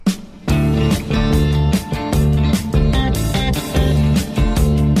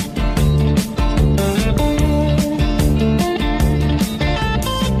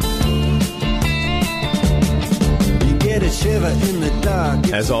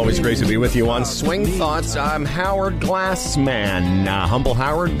Always great to be with you on Swing Thoughts. I'm Howard Glassman, Humble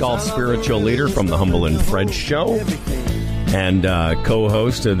Howard, golf spiritual leader from the Humble and Fred Show, and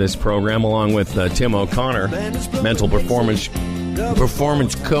co-host of this program along with Tim O'Connor, mental performance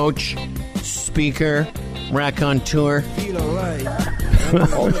coach, speaker, raconteur.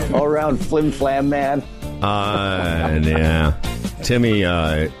 all around flim-flam man. Yeah. Timmy,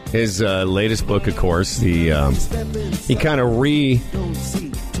 his latest book, of course, he kind of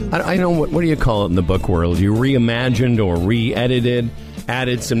I know, what do you call it in the book world? You reimagined or re-edited,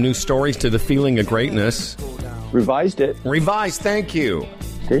 added some new stories to the feeling of greatness. Revised it. Revised, thank you.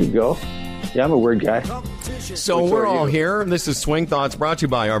 There you go. Yeah, I'm a word guy. So we're all here. This is Swing Thoughts, brought to you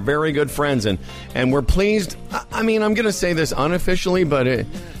by our very good friends, and we're pleased. I mean, I'm going to say this unofficially, but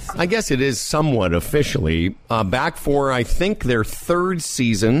I guess it is somewhat officially. Back for, I think, their third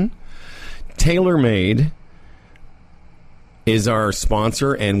season. TaylorMade is our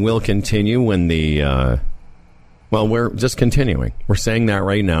sponsor and will continue when we're just continuing. We're saying that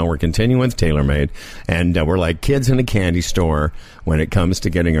right now. We're continuing with TaylorMade, and we're like kids in a candy store when it comes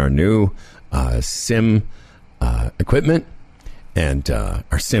to getting our new sim equipment and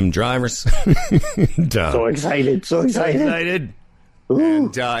our sim drivers. And, so excited.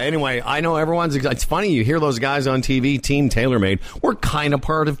 And anyway, I know everyone's excited. It's funny, you hear those guys on TV, Team TaylorMade. We're kind of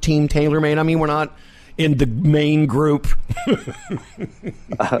part of Team TaylorMade. I mean, we're not in the main group.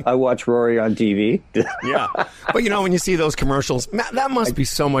 I watch Rory on TV. Yeah. But, when you see those commercials, that must be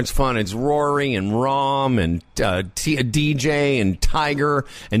so much fun. It's Rory and Rom and DJ and Tiger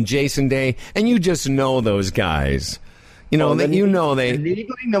and Jason Day. And you just know those guys. The needling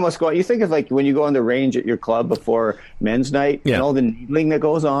that must go on. You think of like when you go on the range at your club before men's night and all the needling that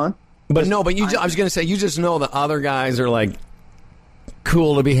goes on. But I was going to say, you just know the other guys are like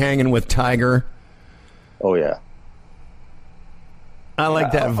cool to be hanging with Tiger. Oh, yeah. I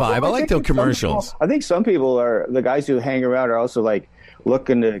like that vibe. I like those commercials. I think some people the guys who hang around are also like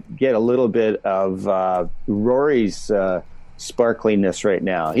looking to get a little bit of Rory's sparkliness right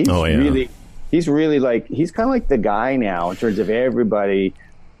now. He's really like, he's kind of like the guy now in terms of everybody.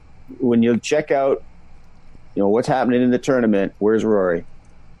 When you check out, what's happening in the tournament, where's Rory?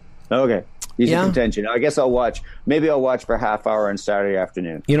 Okay. He's in contention. I guess I'll watch. Maybe I'll watch for a half hour on Saturday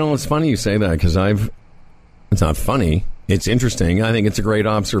afternoon. It's funny you say that because it's not funny. It's interesting. I think it's a great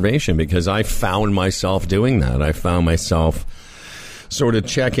observation because I found myself doing that. I found myself sort of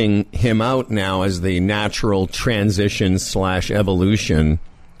checking him out now as the natural transition / evolution.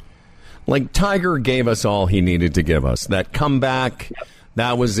 Like Tiger gave us all he needed to give us. That comeback,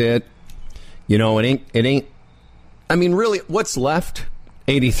 that was it. It ain't. I mean, really, what's left?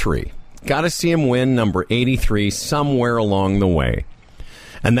 83. Got to see him win number 83 somewhere along the way.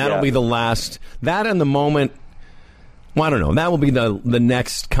 And that'll be the last. That and the moment. Well, I don't know. That will be the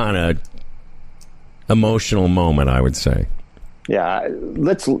next kind of emotional moment, I would say. Yeah,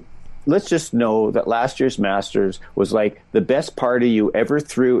 let's just know that last year's Masters was like the best party you ever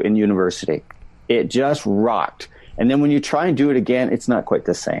threw in university. It just rocked. And then when you try and do it again, it's not quite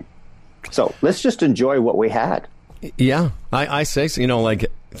the same. So let's just enjoy what we had. Yeah, I say so.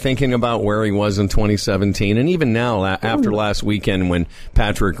 Like thinking about where he was in 2017, and even now after last weekend when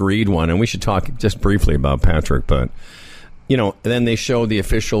Patrick Reed won, and we should talk just briefly about Patrick, but then they showed the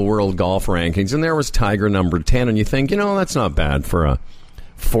official world golf rankings, and there was Tiger number 10, and you think, that's not bad for a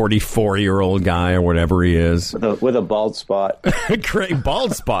 44-year-old guy or whatever he is with a bald spot. Great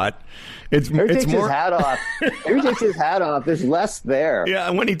bald spot. It's more. His hat off. He takes his hat off. There's less there. Yeah,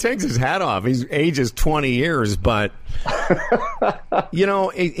 when he takes his hat off, he's ages 20 years, but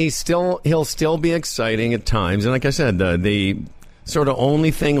he'll still be exciting at times. And like I said, the sort of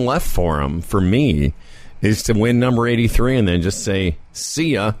only thing left for him, for me, is to win number 83 and then just say,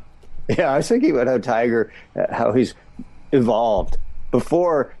 see ya. Yeah, I was thinking about how he's evolved.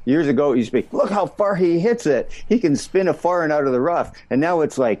 Before, years ago, he used to be, look how far he hits it. He can spin a far and out of the rough. And now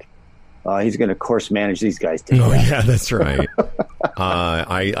it's like, he's going to course manage these guys. Yeah, that's right.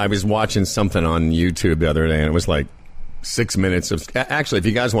 I was watching something on YouTube the other day, and it was like 6 minutes of... Actually, if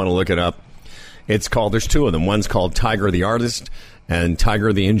you guys want to look it up, it's called... There's two of them. One's called Tiger the Artist and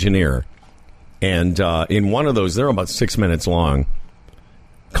Tiger the Engineer. And in one of those, they're about 6 minutes long.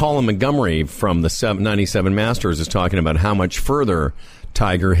 Colin Montgomery from the 97 Masters is talking about how much further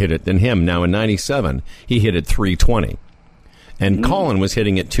Tiger hit it than him. Now, in 97, he hit it 320. And Colin was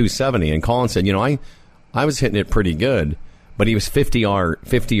hitting it 270. And Colin said, I was hitting it pretty good, but he was 50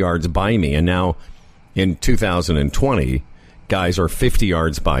 yards by me. And now, in 2020, guys are 50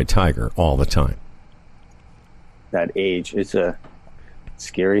 yards by Tiger all the time. That age, it's a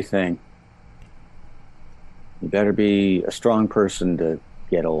scary thing. You better be a strong person to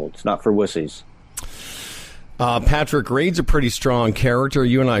get old. It's not for wussies. Patrick Reed's a pretty strong character.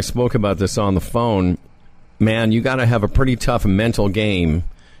 You and I spoke about this on the phone. Man, you got to have a pretty tough mental game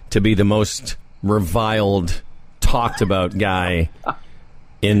to be the most reviled, talked about guy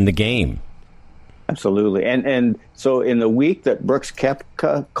in the game. Absolutely. And so in the week that Brooks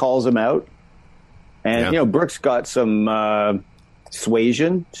Koepka calls him out, and, Brooks got some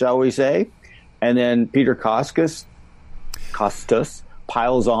suasion, shall we say, and then Peter Kostis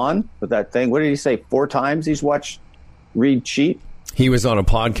piles on with that thing. What did he say? 4 times he's watched Reed cheat? He was on a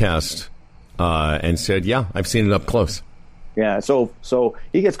podcast and said, yeah, I've seen it up close. Yeah, so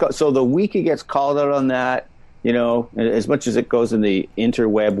he gets so the week he gets called out on that, as much as it goes in the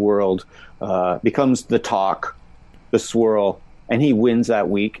interweb world, becomes the talk, the swirl, and he wins that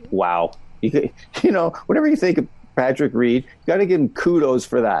week. Wow. Whatever you think of Patrick Reed, you got to give him kudos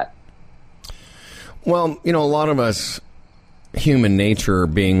for that. Well, a lot of us, human nature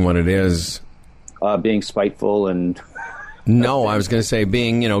being what it is, being spiteful and no, I was going to say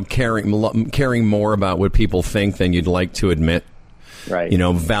being caring more about what people think than you'd like to admit, right?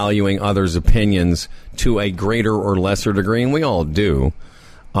 Valuing others' opinions to a greater or lesser degree, and we all do,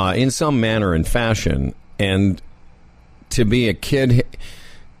 in some manner and fashion. And to be a kid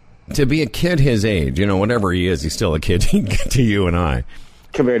his age, whatever he is, he's still a kid to you and I.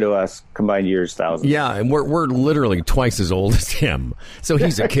 Compared to us, combined years, thousands. Yeah, and we're literally twice as old as him. So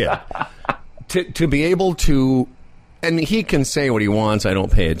he's a kid. to be able to, and he can say what he wants, I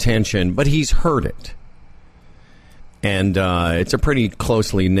don't pay attention, but he's heard it. And it's a pretty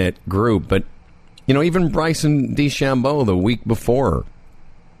closely knit group. But, even Bryson DeChambeau the week before,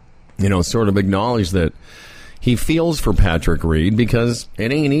 sort of acknowledged that he feels for Patrick Reed because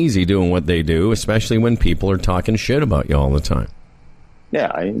it ain't easy doing what they do, especially when people are talking shit about you all the time.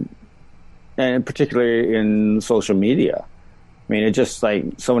 Yeah, and particularly in social media. I mean, it's just like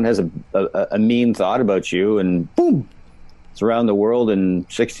someone has a mean thought about you, and boom, it's around the world in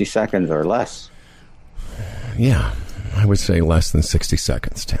 60 seconds or less. Yeah, I would say less than 60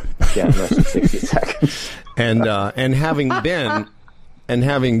 seconds, Tim. Yeah, less than 60 seconds. And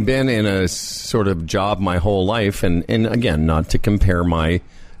having been in a sort of job my whole life, and again, not to compare my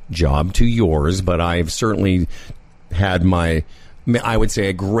job to yours, but I've certainly had I would say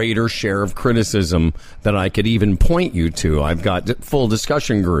a greater share of criticism that I could even point you to. I've got full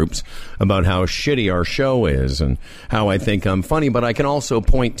discussion groups about how shitty our show is and how I think I'm funny, but I can also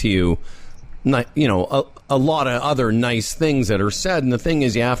point to you, a lot of other nice things that are said. And the thing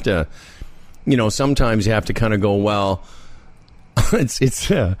is, you have to, sometimes you have to kind of go, well,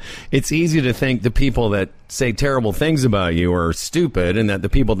 it's easy to think the people that say terrible things about you are stupid and that the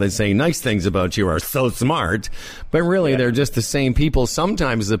people that say nice things about you are so smart, but really they're just the same people.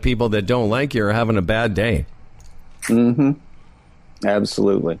 Sometimes the people that don't like you are having a bad day. Mm-hmm.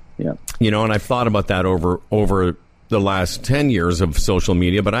 Absolutely. Yeah. And I've thought about that over the last 10 years of social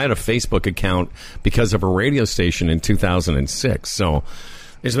media, but I had a Facebook account because of a radio station in 2006. So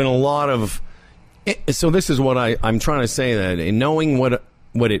there's been a lot of... So this is what I'm trying to say, that in knowing what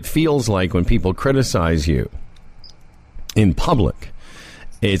it feels like when people criticize you in public,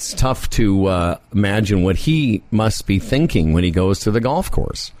 it's tough to imagine what he must be thinking when he goes to the golf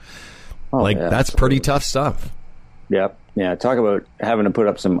course. That's pretty tough stuff. Yep. Yeah. Talk about having to put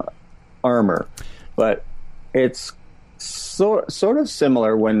up some armor, but it's sort of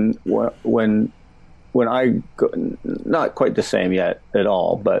similar when I go, not quite the same yet at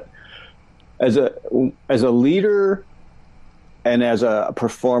all, but as a leader and as a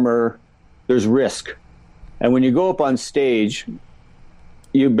performer, there's risk. And when you go up on stage,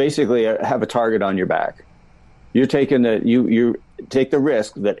 you basically have a target on your back. You're taking you take the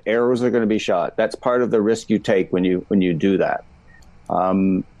risk that arrows are going to be shot. That's part of the risk you take when you do that.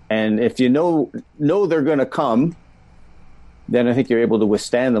 And if you know they're going to come, then I think you're able to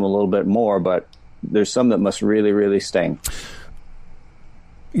withstand them a little bit more. But there's some that must really, really sting.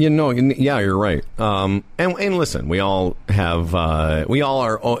 Yeah, you're right. And listen, we all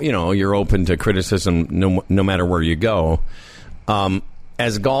are, you're open to criticism no matter where you go.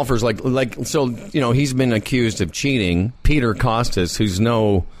 As golfers, he's been accused of cheating. Peter Kostis, who's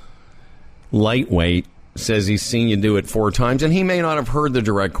no lightweight, says he's seen you do it 4 times. And he may not have heard the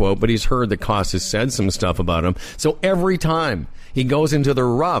direct quote, but he's heard that Kostis said some stuff about him. So every time he goes into the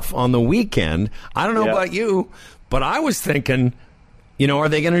rough on the weekend, I don't know about you, but I was thinking... are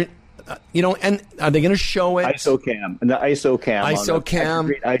they going to, and are they going to show it? ISOCAM. The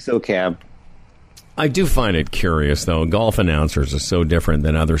ISOCAM. I do find it curious, though. Golf announcers are so different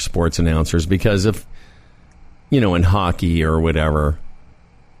than other sports announcers because of, in hockey or whatever,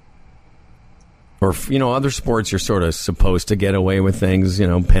 Or, other sports, you're sort of supposed to get away with things,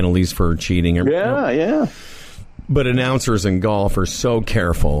 penalties for cheating. Yeah. But announcers in golf are so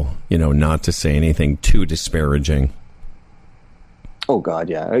careful, not to say anything too disparaging. Oh, God,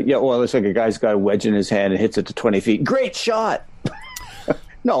 yeah. Yeah, well, it's like a guy's got a wedge in his hand and hits it to 20 feet. Great shot!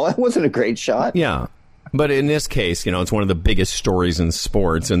 No, that wasn't a great shot. Yeah. But in this case, it's one of the biggest stories in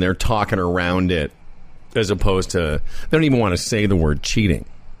sports, and they're talking around it as opposed to, they don't even want to say the word cheating.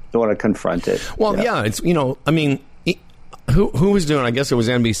 Don't want to confront it. Well, yeah, it's, who was doing, I guess it was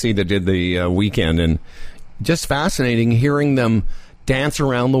NBC that did the weekend, and just fascinating hearing them dance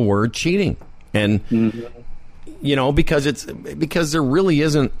around the word cheating. And, because there really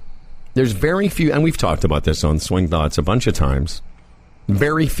isn't, there's very few, and we've talked about this on Swing Thoughts a bunch of times,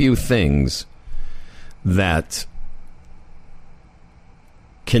 very few things that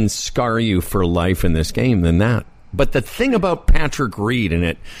can scar you for life in this game than that. But the thing about Patrick Reed in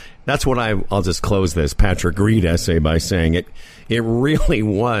it, that's what I'll just close this Patrick Reed essay by saying it really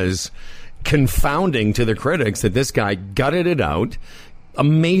was confounding to the critics that this guy gutted it out,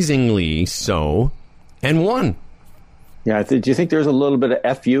 amazingly so, and won. Yeah, do you think there's a little bit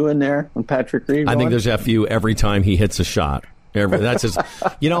of FU in there on Patrick Reed? I think there's FU every time he hits a shot. That's his.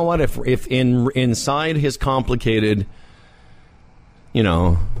 You know what? If inside his complicated,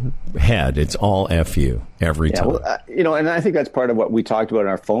 head, it's all FU every time. Well, and I think that's part of what we talked about in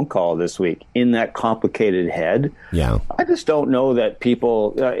our phone call this week. In that complicated head, I just don't know that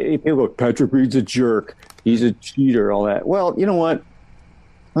people go, Patrick Reed's a jerk, he's a cheater, all that. Well, you know what?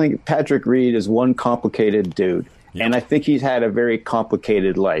 I think Patrick Reed is one complicated dude, and I think he's had a very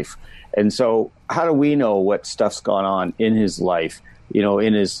complicated life. And so, how do we know what stuff's gone on in his life?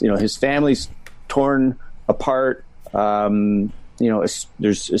 In his family's torn apart. There's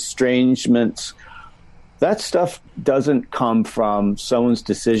estrangements. That stuff doesn't come from someone's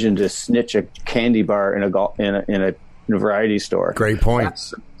decision to snitch a candy bar in a variety store. Great point.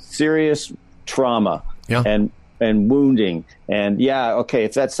 That's serious trauma and wounding. And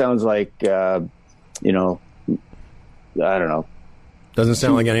if that sounds like I don't know, doesn't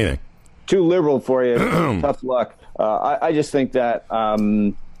sound like anything. Too liberal for you. Tough luck. I just think that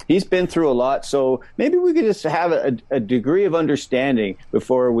he's been through a lot, so maybe we could just have a degree of understanding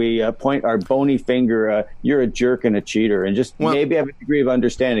before we point our bony finger, you're a jerk and a cheater, and just maybe have a degree of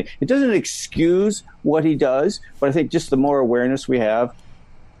understanding. It doesn't excuse what he does, but I think just the more awareness we have.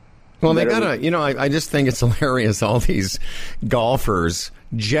 Well, they gotta, I just think it's hilarious. All these golfers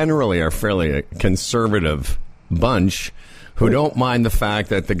generally are fairly conservative bunch who don't mind the fact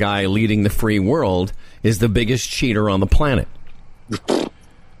that the guy leading the free world is the biggest cheater on the planet.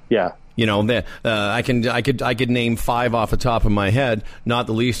 Yeah. I could name 5 off the top of my head, not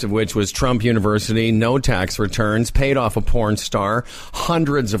the least of which was Trump University, no tax returns, paid off a porn star,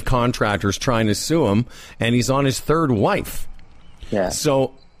 hundreds of contractors trying to sue him, and he's on his 3rd wife. Yeah.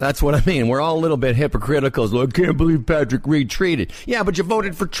 So that's what I mean. We're all a little bit hypocritical. I can't believe Patrick Reed cheated. Yeah, but you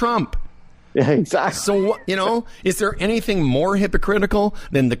voted for Trump. Yeah, exactly. So, is there anything more hypocritical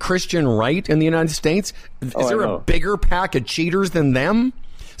than the Christian right in the United States? Is there a bigger pack of cheaters than them?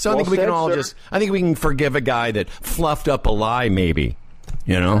 So I think we can all I think we can forgive a guy that fluffed up a lie, maybe.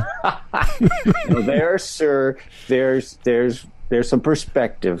 Well, there, sir, there's some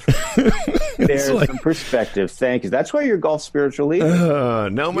perspective. There's some perspective. Thank you. That's why you're golf spiritual leader.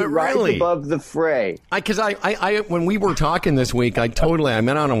 No, but rise really above the fray. Because I when we were talking this week, I don't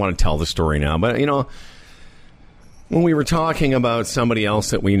want to tell the story now, but when we were talking about somebody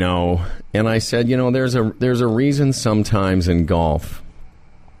else that we know, and I said, there's a reason sometimes in golf,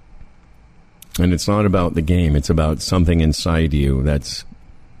 and it's not about the game, it's about something inside you that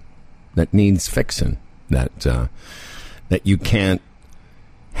needs fixing, that you can't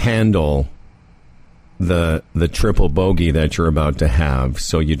handle the triple bogey that you're about to have,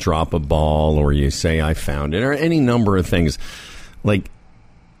 so you drop a ball or you say I found it, or any number of things. Like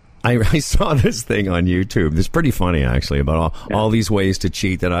I saw this thing on YouTube. It's pretty funny actually about all these ways to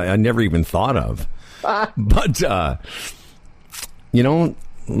cheat that I never even thought of. But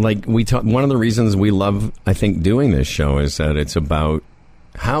like one of the reasons we love, I think, doing this show is that it's about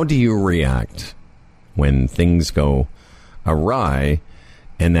how do you react when things go awry,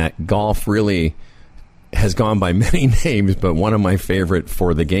 and that golf really has gone by many names, but one of my favorite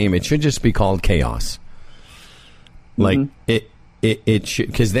for the game, it should just be called chaos. Like it should,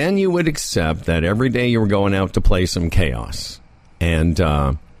 because then you would accept that every day you were going out to play some chaos. And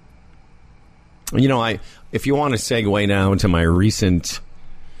if you want to segue now into my recent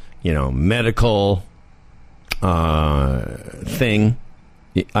medical thing,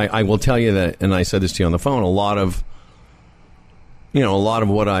 I will tell you that, and I said this to you on the phone, a lot of a lot of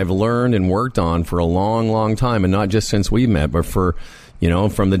what I've learned and worked on for a long, long time, and not just since we met, but for,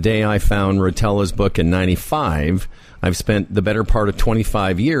 from the day I found Rotella's book in 95, I've spent the better part of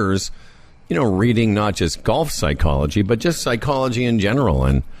 25 years, reading not just golf psychology, but just psychology in general.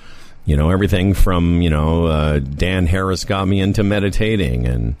 And, everything from, Dan Harris got me into meditating,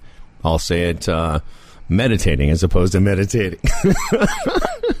 and I'll say it, meditating as opposed to meditating.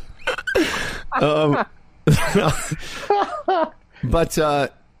 But, a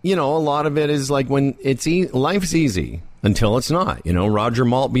lot of it is like when life's easy until it's not. Roger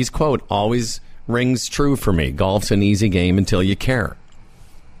Maltby's quote always rings true for me. Golf's an easy game until you care.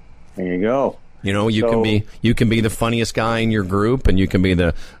 There you go. You can be the funniest guy in your group, and you can be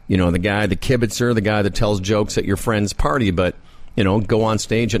the guy, the kibitzer, the guy that tells jokes at your friend's party, but, go on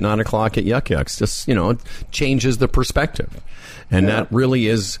stage at 9 o'clock at Yuck Yucks. Just, it changes the perspective. And that really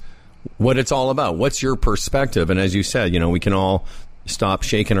is what it's all about. What's your perspective? And as you said, we can all stop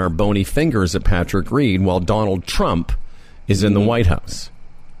shaking our bony fingers at Patrick Reed while Donald Trump is in the White House.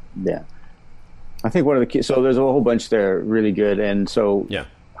 Yeah. I think one of the keys, so there's a whole bunch there really good. And so,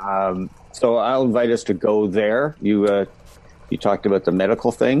 so I'll invite us to go there. You talked about the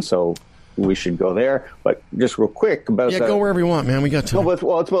medical thing, so we should go there. But just real quick about go wherever you want, man. We got time. No, but,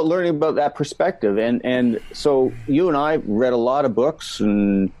 it's about learning about that perspective. And so you and I read a lot of books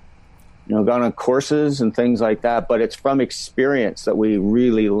and gone on courses and things like that, but it's from experience that we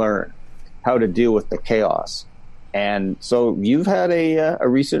really learn how to deal with the chaos. And so you've had a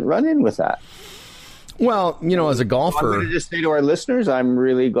recent run-in with that. Well, as a golfer, I'm going to just say to our listeners, I'm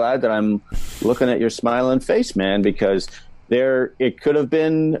really glad that I'm looking at your smiling face, man, because it could have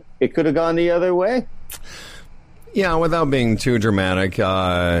gone the other way. Yeah, without being too dramatic.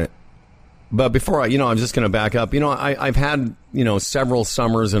 But before I'm just going to back up. I've had, several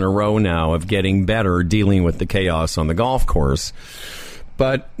summers in a row now of getting better dealing with the chaos on the golf course.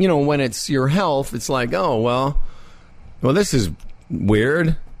 But, when it's your health, it's like, oh, well, this is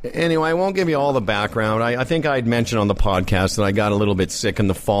weird. Anyway, I won't give you all the background. I think I'd mentioned on the podcast that I got a little bit sick in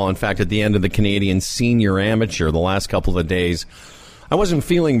the fall. In fact, at the end of the Canadian Senior Amateur, the last couple of days, I wasn't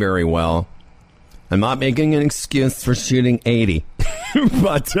feeling very well. I'm not making an excuse for shooting 80,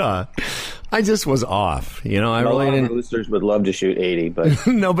 but I just was off. I really didn't. Listeners would love to shoot 80, but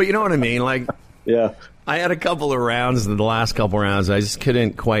no, but you know what I mean. Like, yeah, I had a couple of rounds. The last couple of rounds, I just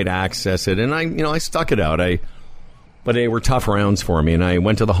couldn't quite access it, and I stuck it out. But they were tough rounds for me, and I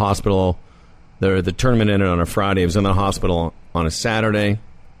went to the hospital. The tournament ended on a Friday. I was in the hospital on a Saturday.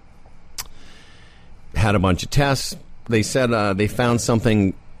 Had a bunch of tests. They said they found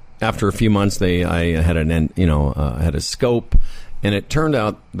something. After a few months, I had had a scope, and it turned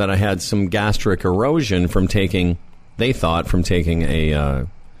out that I had some gastric erosion from taking a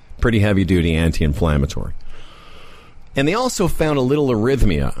pretty heavy-duty anti-inflammatory. And they also found a little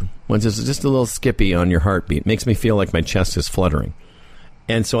arrhythmia, which is just a little skippy on your heartbeat. Makes me feel like my chest is fluttering.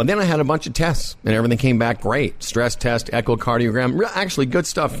 And so then I had a bunch of tests, and everything came back great. Stress test, echocardiogram, actually good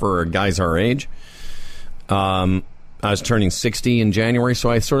stuff for guys our age. I was turning 60 in January, so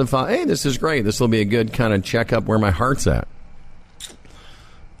I sort of thought, hey, this is great. This will be a good kind of checkup where my heart's at.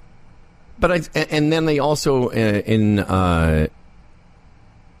 But and then they also, in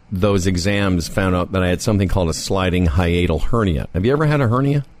those exams, found out that I had something called a sliding hiatal hernia. Have you ever had a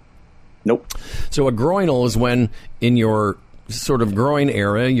hernia? Nope. So a groinal is when in your sort of groin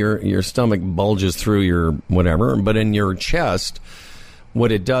area, your stomach bulges through your whatever, but in your chest,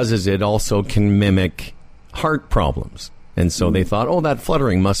 what it does is it also can mimic heart problems. And so they thought, that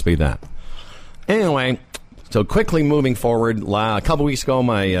fluttering must be that. Anyway, so quickly moving forward, a couple weeks ago,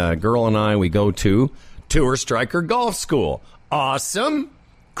 my girl and I, we go to Tour Striker Golf School. Awesome.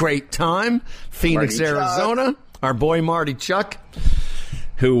 Great time. Phoenix, Marty Arizona. Chuck. Our boy Marty Chuck,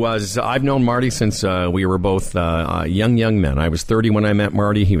 who was, I've known Marty since we were both young men. I was 30 when I met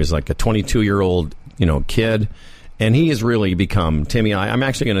Marty. He was like a 22-year-old, kid. And he has really become, Timmy, I'm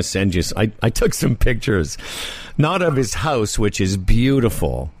actually going to send you, I took some pictures, not of his house, which is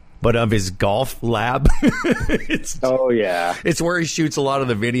beautiful, but of his golf lab. It's where he shoots a lot of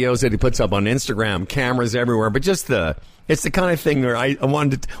the videos that he puts up on Instagram, cameras everywhere, but just it's the kind of thing where I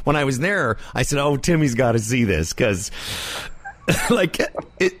wanted to, when I was there, I said, Timmy's got to see this, because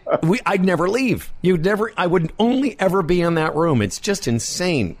I'd never leave. I would only ever be in that room. It's just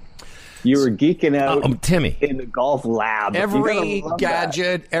insane. You were geeking out, Timmy, in the golf lab. Every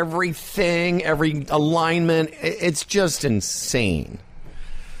gadget, everything, every alignment. It's just insane.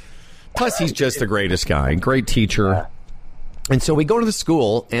 Plus, he's just the greatest guy. Great teacher. Yeah. And so we go to the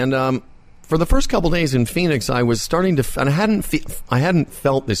school, and for the first couple days in Phoenix, I was starting to, and I hadn't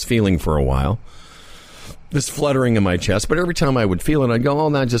felt this feeling for a while. this fluttering in my chest, but every time I would feel it, I'd go, oh,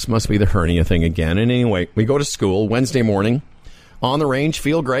 that just must be the hernia thing again. And anyway, we go to school Wednesday morning on the range,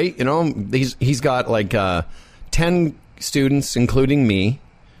 feel great. You know, he's got like 10 students, including me,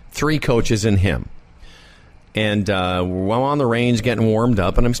 3 coaches and him. And we're on the range getting warmed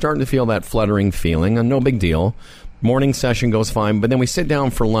up, and I'm starting to feel that fluttering feeling, and no big deal. Morning session goes fine, but then we sit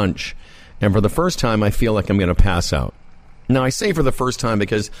down for lunch, and for the first time, I feel like I'm going to pass out. Now, I say for the first time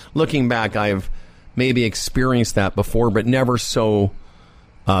because looking back, I've maybe experienced that before, but never so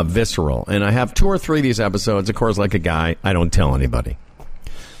visceral. And I have 2 or 3 of these episodes, of course, like a guy, I don't tell anybody.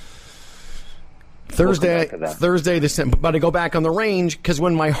 Thursday, but I go back on the range because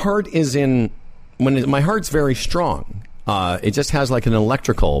when my heart is my heart's very strong, it just has like an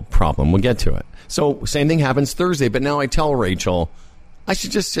electrical problem. We'll get to it. So same thing happens Thursday, but now I tell Rachel, I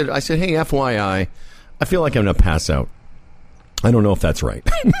said, hey, FYI, I feel like I'm going to pass out. I don't know if that's right.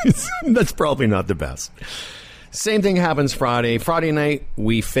 That's probably not the best. Same thing happens Friday. Friday night,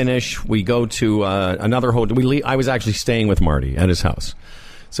 we finish. We go to another hotel. I was actually staying with Marty at his house.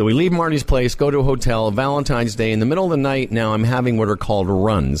 So we leave Marty's place, go to a hotel, Valentine's Day. In the middle of the night, now I'm having what are called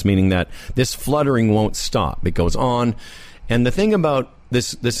runs, meaning that this fluttering won't stop. It goes on. And the thing about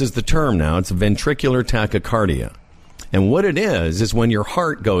this is the term now, it's ventricular tachycardia. And what it is when your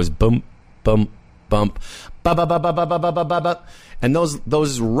heart goes bump, bump, bump, ba ba ba ba ba ba ba ba ba ba, and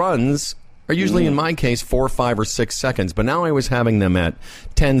those runs are usually, in my case, 4, 5, or 6 seconds. But now I was having them at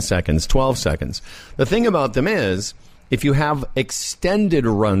 10 seconds, 12 seconds. The thing about them is, if you have extended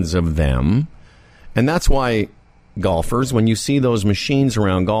runs of them, and that's why golfers, when you see those machines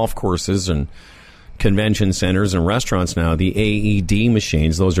around golf courses and convention centers and restaurants now, the AED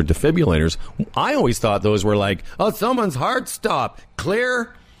machines, those are defibrillators. I always thought those were like, oh, someone's heart stopped.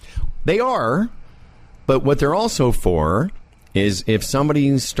 Clear? They are. But what they're also for is if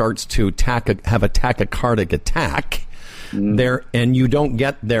somebody starts to have a tachycardic attack, and you don't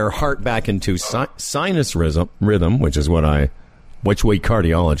get their heart back into sinus rhythm, which we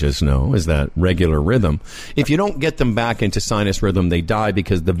cardiologists know is that regular rhythm. If you don't get them back into sinus rhythm, they die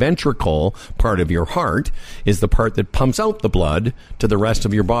because the ventricle part of your heart is the part that pumps out the blood to the rest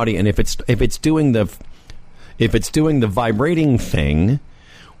of your body. And if it's doing the vibrating thing,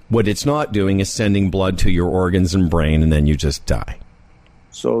 what it's not doing is sending blood to your organs and brain, and then you just die.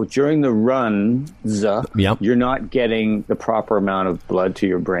 So during the runs, you're not getting the proper amount of blood to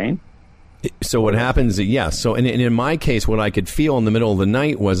your brain? So what happens, yes. So in my case, what I could feel in the middle of the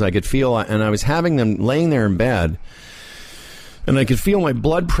night was I could feel, and I was having them laying there in bed, and I could feel my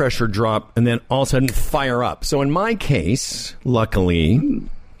blood pressure drop and then all of a sudden fire up. So in my case, luckily,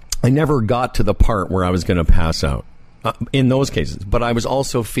 I never got to the part where I was going to pass out in those cases. But I was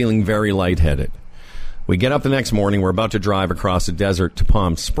also feeling very lightheaded. We get up the next morning. We're about to drive across the desert to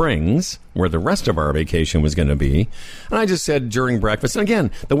Palm Springs, where the rest of our vacation was going to be. And I just said during breakfast, and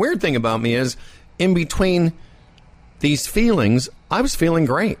again, the weird thing about me is in between these feelings, I was feeling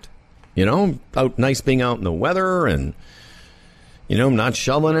great. You know, nice being out in the weather and, you know, not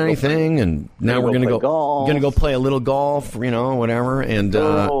shoveling anything. And now we're going to go play a little golf, you know, whatever. And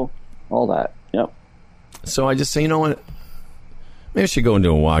all that. Yep. So I just say, you know what? Maybe I should go into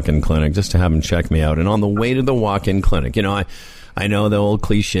a walk-in clinic just to have them check me out. And on the way to the walk-in clinic, you know, I know the old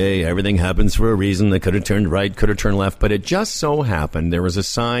cliche, everything happens for a reason. They could have turned right, could have turned left. But it just so happened there was a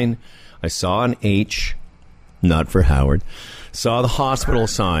sign. I saw an H, not for Howard. Saw the hospital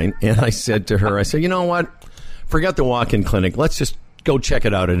sign. And I said to her, you know what? Forget the walk-in clinic. Let's just go check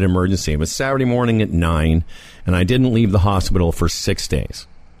it out at emergency. It was Saturday morning at 9. And I didn't leave the hospital for 6 days.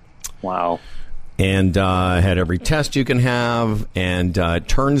 Wow. And I had every test you can have, and it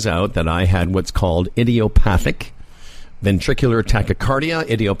turns out that I had what's called idiopathic ventricular tachycardia.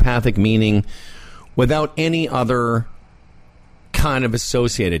 Idiopathic meaning without any other kind of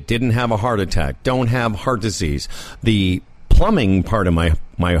associated. Didn't have a heart attack. Don't have heart disease. The plumbing part of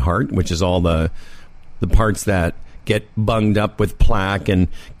my heart, which is all the parts that get bunged up with plaque and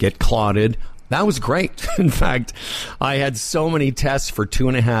get clotted, that was great. In fact, I had so many tests for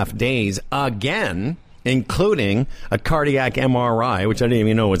 2.5 days, again, including a cardiac MRI, which I didn't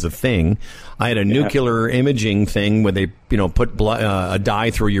even know was a thing. I had a nuclear imaging thing where they, put a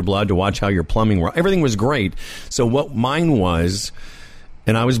dye through your blood to watch how your plumbing worked. Everything was great. So what mine was,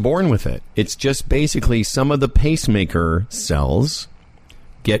 and I was born with it, it's just basically some of the pacemaker cells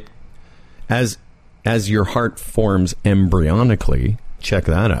get, as your heart forms embryonically, check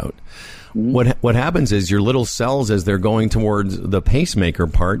that out. What happens is your little cells, as they're going towards the pacemaker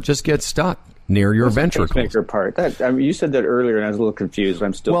part, just get stuck near your ventricles. The pacemaker part. You said that earlier, and I was a little confused.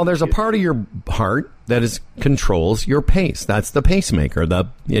 I'm still. Well, there's a part of your heart that controls your pace. That's the pacemaker.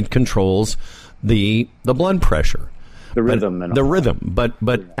 It controls the blood pressure. The rhythm. The rhythm.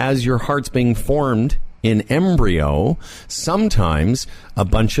 But as your heart's being formed in embryo, sometimes a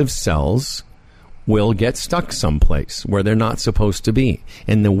bunch of cells will get stuck someplace where they're not supposed to be.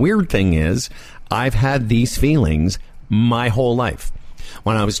 And the weird thing is, I've had these feelings my whole life.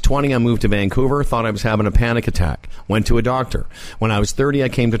 When I was 20, I moved to Vancouver, thought I was having a panic attack, went to a doctor. When I was 30, I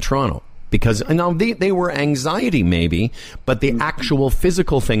came to Toronto. Because, they were anxiety maybe, but the actual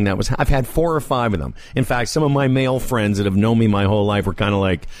physical thing I've had 4 or 5 of them. In fact, some of my male friends that have known me my whole life were kind of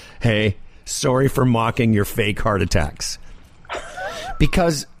like, hey, sorry for mocking your fake heart attacks.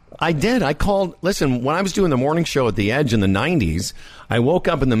 Because I called, listen, when I was doing the morning show at The Edge in the 90s, I woke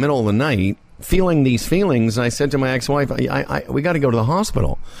up in the middle of the night feeling these feelings. And I said to my ex-wife, we got to go to the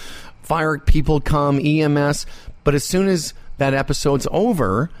hospital. Fire people come, EMS. But as soon as that episode's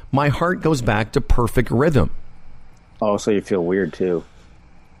over, my heart goes back to perfect rhythm. Oh, so you feel weird too.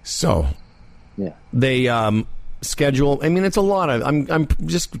 So, yeah, they schedule. I mean, it's a lot of. I'm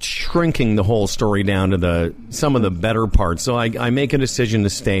just shrinking the whole story down to some of the better parts. So I make a decision to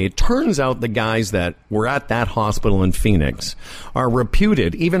stay. It turns out the guys that were at that hospital in Phoenix are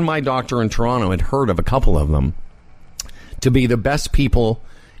reputed. Even my doctor in Toronto had heard of a couple of them to be the best people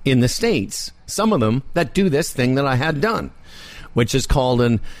in the States. Some of them that do this thing that I had done, which is called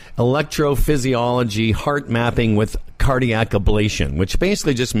an electrophysiology heart mapping with cardiac ablation, which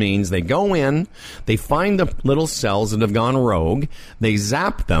basically just means they go in, they find the little cells that have gone rogue, they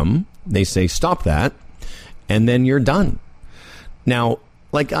zap them, they say, stop that, and then you're done. Now,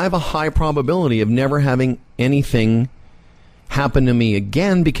 like, I have a high probability of never having anything happen to me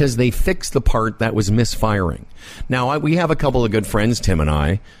again because they fixed the part that was misfiring. Now, we have a couple of good friends, Tim and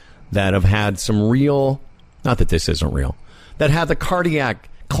I, that have had some real, not that this isn't real, that had the cardiac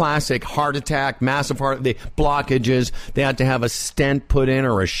classic heart attack, massive the blockages. They had to have a stent put in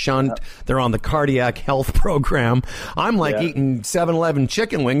or a shunt. They're on the cardiac health program. I'm like eating 7-Eleven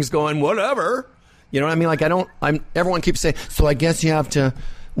chicken wings going, whatever. You know what I mean? Like, everyone keeps saying, so I guess you have to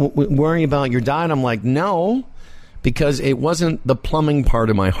worry about your diet. I'm like, no, because it wasn't the plumbing part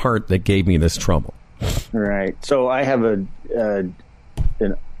of my heart that gave me this trouble. Right. So I have an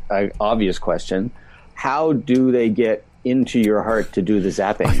obvious question. How do they get into your heart to do the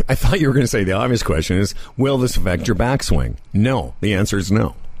zapping? I thought you were going to say the obvious question is, will this affect your backswing? No. The answer is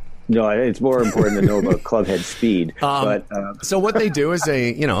no. No, it's more important to know about clubhead speed. So what they do is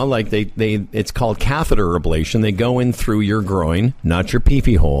it's called catheter ablation. They go in through your groin, not your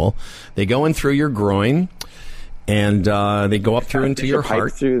pee-pee hole. They go in through your groin, and they go up through into your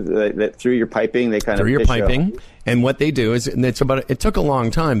heart. Through your piping, they kind of through your piping. And what they do is, and it took a long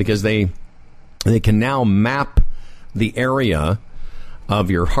time because they can now map the area of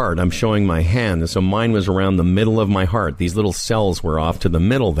your heart. I'm showing my hand. So mine was around the middle of my heart. These little cells were off to the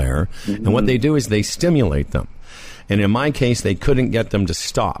middle there. Mm-hmm. And what they do is they stimulate them. And in my case, they couldn't get them to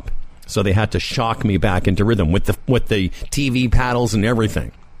stop. So they had to shock me back into rhythm with the TV paddles and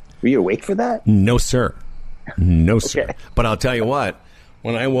everything. Were you awake for that? No, sir. No, sir. Okay. But I'll tell you what.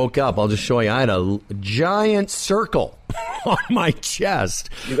 When I woke up, I'll just show you, I had a giant circle on my chest.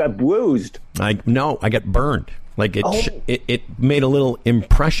 You got bruised. No, I got burned. Like it made a little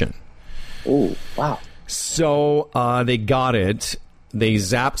impression. Oh, wow. So they got it. They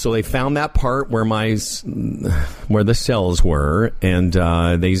zapped. So they found that part where the cells were, and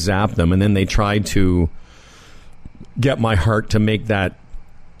they zapped them. And then they tried to get my heart to make that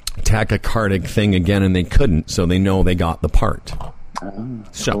tachycardic thing again, and they couldn't. So they know they got the part.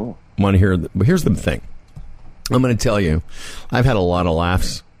 So, cool. Want to hear? Here's the thing. I'm going to tell you, I've had a lot of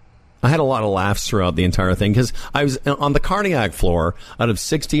laughs. I had a lot of laughs throughout the entire thing because I was on the cardiac floor. Out of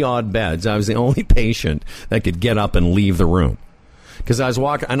 60-odd beds, I was the only patient that could get up and leave the room. Because I was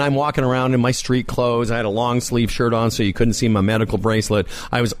I'm walking around in my street clothes. I had a long sleeve shirt on so you couldn't see my medical bracelet.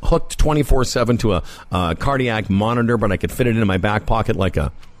 I was hooked 24/7 to a cardiac monitor, but I could fit it into my back pocket like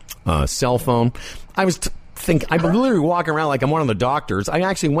a cell phone. I was I'm literally walking around like I'm one of the doctors. I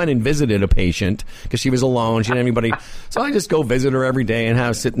actually went and visited a patient because she was alone. She didn't have anybody. So I just go visit her every day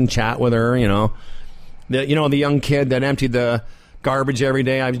and sit and chat with her, The young kid that emptied the garbage every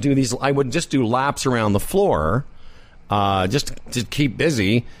day. I would just do laps around the floor just to keep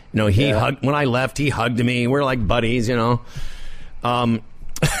busy. Hugged, when I left, he hugged me. We're like buddies,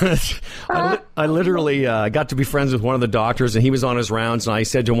 I literally got to be friends with one of the doctors, and he was on his rounds, and I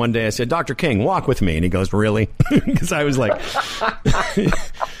said to him one day, Dr. King, walk with me. And he goes, really? Because I was like...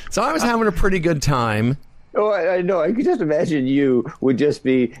 So I was having a pretty good time. Oh, I know. I could just imagine you would just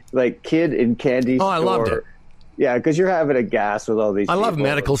be like kid in candy store. Oh, I loved it. Yeah, because you're having a gas with all these people. I love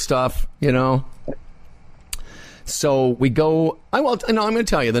medical stuff, So we go. I'm going to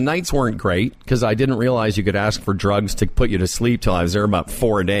tell you, the nights weren't great because I didn't realize you could ask for drugs to put you to sleep till I was there about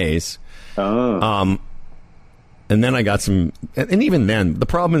 4 days. Oh. And then I got some, and even then, the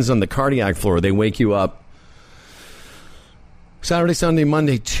problem is on the cardiac floor. They wake you up Saturday, Sunday,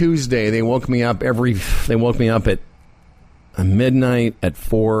 Monday, Tuesday. They woke me up at midnight, at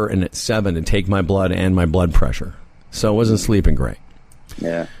 4, and at 7 to take my blood and my blood pressure. So I wasn't sleeping great.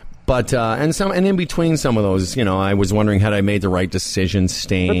 Yeah. But and in between some of those, I was wondering had I made the right decision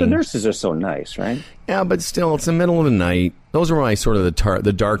staying. But the nurses are so nice, right? Yeah, but still, it's the middle of the night. Those were my sort of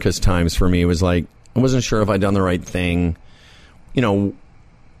the darkest times for me. It was like I wasn't sure if I'd done the right thing. What?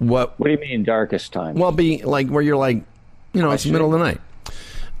 What do you mean darkest time? Well, be like where you're like, it's the middle of the night,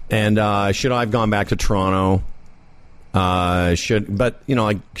 and should I have gone back to Toronto? Should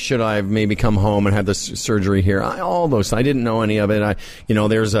I have maybe come home and had the surgery here? All those. I didn't know any of it.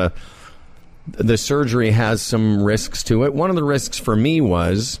 The surgery has some risks to it. One of the risks for me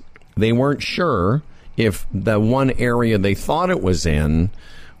was they weren't sure if the one area they thought it was in,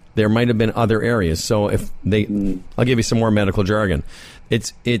 there might have been other areas. So I'll give you some more medical jargon.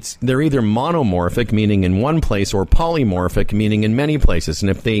 They're either monomorphic, meaning in one place, or polymorphic, meaning in many places. And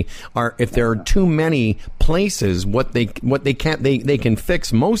if there are too many places, they can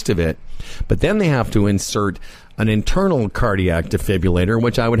fix most of it, but then they have to insert an internal cardiac defibrillator,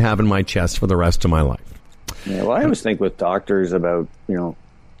 which I would have in my chest for the rest of my life. Yeah, well, I always think with doctors about,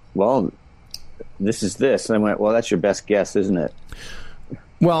 well, this is this, and I went, well, that's your best guess, isn't it?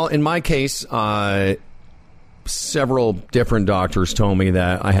 Well, in my case, several different doctors told me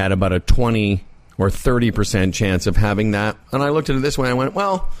that I had about a 20 or 30% chance of having that. And I looked at it this way. I went,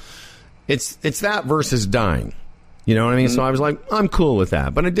 well, it's that versus dying. You know what I mean? Mm-hmm. So I was like, I'm cool with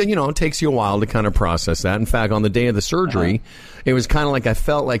that. But it takes you a while to kind of process that. In fact, on the day of the surgery, it was kind of like I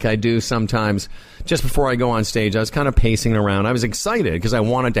felt like I do sometimes just before I go on stage. I was kind of pacing around. I was excited because I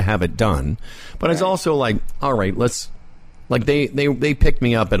wanted to have it done. But it's also like, all right, they picked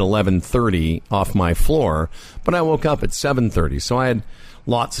me up at 11:30 off my floor, but I woke up at 7:30. So I had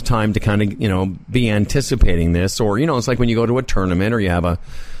lots of time to kind of, be anticipating this. Or, it's like when you go to a tournament or you have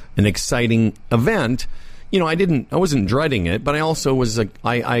an exciting event. I wasn't dreading it, but I also was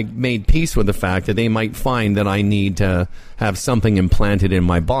I made peace with the fact that they might find that I need to have something implanted in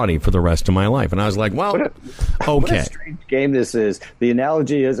my body for the rest of my life. And I was like, well, okay. What a strange game this is. The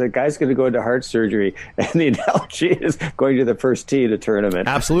analogy is a guy's going to go into heart surgery, and the analogy is going to the first tee at a tournament.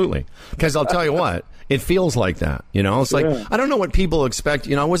 Absolutely. Because I'll tell you what, it feels like that. It's like, I don't know what people expect.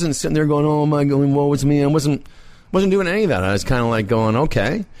 I wasn't sitting there going, oh my God, woe is me. I wasn't doing any of that. I was kind of like going,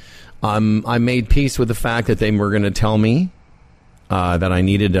 okay. I made peace with the fact that they were going to tell me that I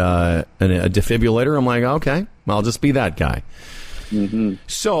needed a defibrillator. I'm like, okay, I'll just be that guy. Mm-hmm.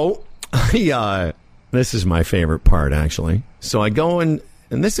 So, this is my favorite part, actually. So I go and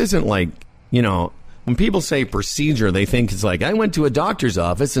this isn't like, when people say procedure, they think it's like, I went to a doctor's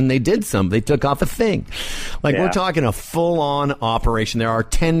office and they did something. They took off a thing. We're talking a full-on operation. There are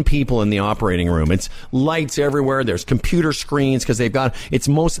 10 people in the operating room. It's lights everywhere. There's computer screens because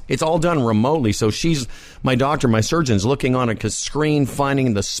it's all done remotely. So my doctor, my surgeon's looking on a screen,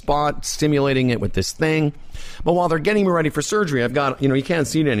 finding the spot, stimulating it with this thing. But while they're getting me ready for surgery, I've got, you can't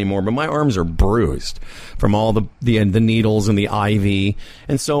see it anymore, but my arms are bruised from all the needles and the IV.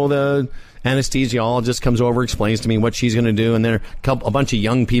 And so the anesthesiologist comes over, explains to me what she's going to do, and there are a bunch of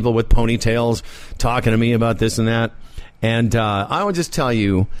young people with ponytails talking to me about this and that. And I would just tell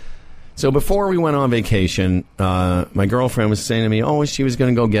you, so before we went on vacation, my girlfriend was saying to me, she was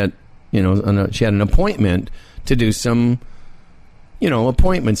going to go get, she had an appointment to do some,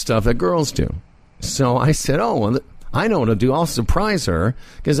 appointment stuff that girls do. So I said, I know what to do. I'll surprise her,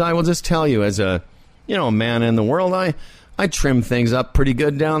 because I will just tell you, as a, man in the world, I trim things up pretty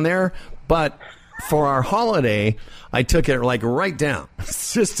good down there. But for our holiday, I took it right down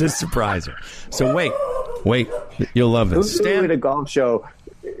just to surprise her. So wait, you'll love this. Who knew at a golf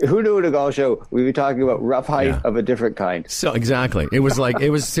show we'd be talking about rough height of a different kind? So exactly,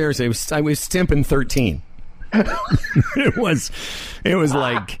 seriously. I was stimping 13. it was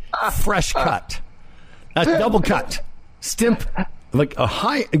like fresh cut, a double cut, stimp, like a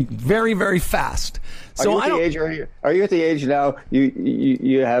high, very very fast. So are you at the age now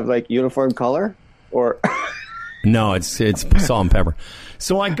you have uniform color, or no? It's salt and pepper.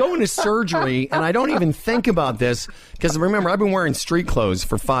 So I go into surgery and I don't even think about this, because remember, I've been wearing street clothes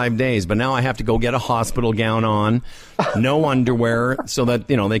for 5 days, but now I have to go get a hospital gown on, no underwear, so that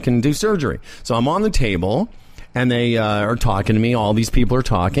they can do surgery. So I'm on the table and they are talking to me. All these people are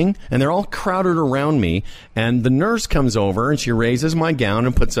talking, and they're all crowded around me. And the nurse comes over, and she raises my gown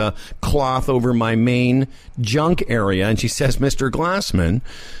and puts a cloth over my main junk area. And she says, Mr. Glassman,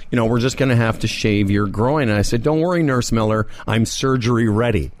 we're just going to have to shave your groin. And I said, don't worry, Nurse Miller, I'm surgery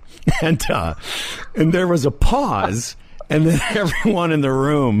ready. And there was a pause, and then everyone in the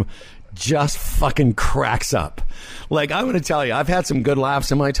room just fucking cracks up. Like, I'm going to tell you, I've had some good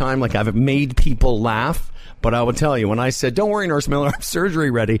laughs in my time. Like, I've made people laugh. But I will tell you, when I said, don't worry, Nurse Miller, I'm surgery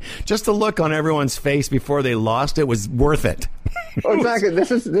ready, just the look on everyone's face before they lost it was worth it. Oh, exactly.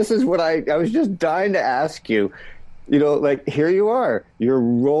 This is what I was just dying to ask you. Like, here you are. You're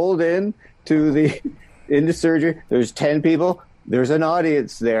rolled into surgery. There's 10 people. There's an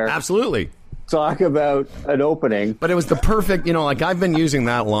audience there. Absolutely. Talk about an opening. But it was the perfect, like I've been using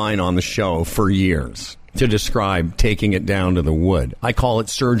that line on the show for years to describe taking it down to the wood. I call it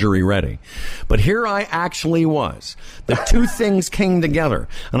surgery ready. But here I actually was. The two things came together.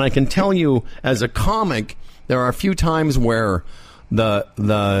 And I can tell you, as a comic, there are a few times where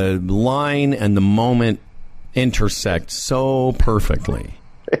the line and the moment intersect so perfectly.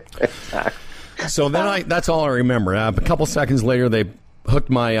 So then that's all I remember. A couple seconds later, they hooked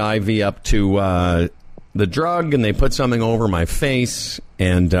my IV up to the drug, and they put something over my face.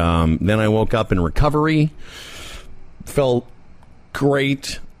 And then I woke up in recovery. Felt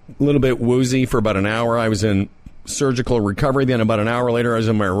great. A little bit woozy for about an hour. I was in surgical recovery. Then about an hour later, I was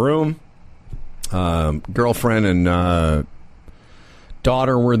in my room. Girlfriend and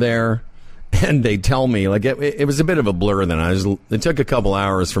daughter were there. And they tell me, like, it was a bit of a blur then. It took a couple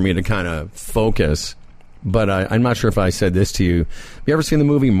hours for me to kind of focus. But I'm not sure if I said this to you. Have you ever seen the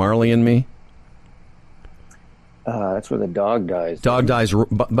movie Marley and Me? That's where the dog dies. Dog dies.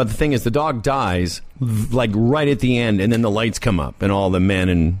 But the thing is, the dog dies, like, right at the end. And then the lights come up and all the men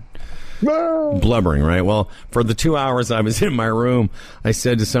and blubbering, right? Well, for the 2 hours I was in my room, I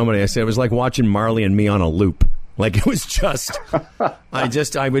said to somebody, it was like watching Marley and Me on a loop. Like, it was just, my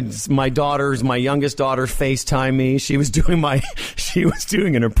youngest daughter FaceTime me. She was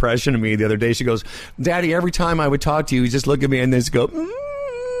doing an impression of me the other day. She goes, Daddy, every time I would talk to you just look at me and then go,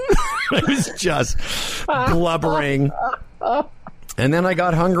 I was just blubbering. And then I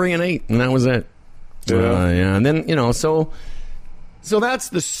got hungry and ate, and that was it. Yeah. And then, so that's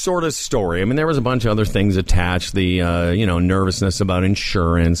the sort of story. I mean, there was a bunch of other things attached. The, nervousness about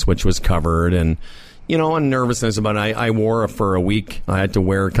insurance, which was covered, and, and nervousness about I wore for a week. I had to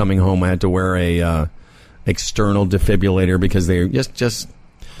wear, coming home, I had to wear a external defibrillator because they just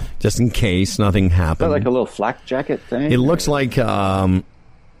in case nothing happened. Is that like a little flak jacket thing? It looks like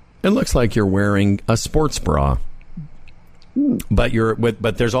you're wearing a sports bra. But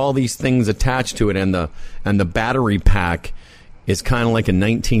but there's all these things attached to it, and the battery pack is kind of like a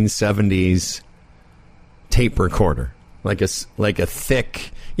 1970s tape recorder, like a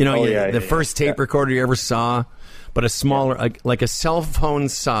thick, the first tape recorder you ever saw, but a smaller, like a cell phone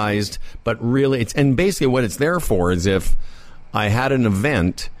sized, but really and basically what it's there for is if I had an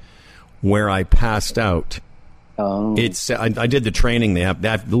event where I passed out. I did the training. They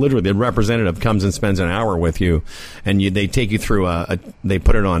have literally the representative comes and spends an hour with you, and they take you through they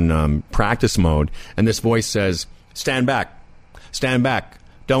put it on practice mode, and this voice says, stand back,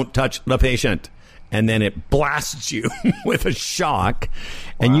 don't touch the patient. And then it blasts you with a shock,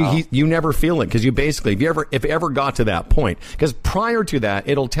 and you never feel it because you basically, if it ever got to that point, because prior to that,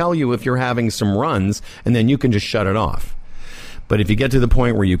 it'll tell you if you're having some runs, and then you can just shut it off. But if you get to the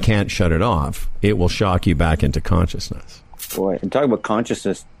point where you can't shut it off, it will shock you back into consciousness. Boy, and talking about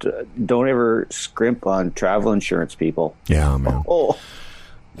consciousness, don't ever scrimp on travel insurance, people. Yeah, man.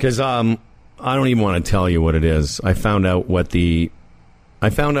 Because I don't even want to tell you what it is. I found out what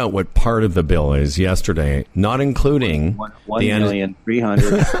part of the bill is yesterday, not including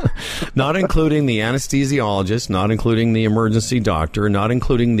 $1,300,000, not including the anesthesiologist, not including the emergency doctor, not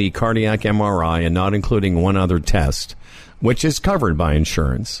including the cardiac MRI, and not including one other test, which is covered by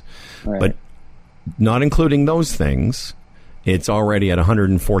insurance. Right. But not including those things, it's already at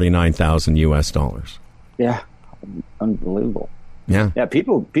 $149,000 US. Yeah, unbelievable. Yeah.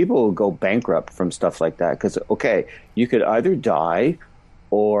 People will go bankrupt from stuff like that because you could either die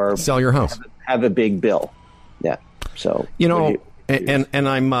or sell your house, have a big bill. Yeah. So and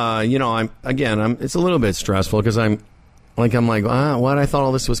I'm it's a little bit stressful because I'm like what, I thought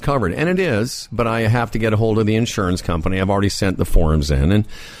all this was covered, and it is, but I have to get a hold of the insurance company. I've already sent the forms in, and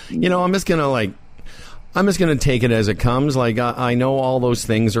I'm just gonna take it as it comes. Like I know all those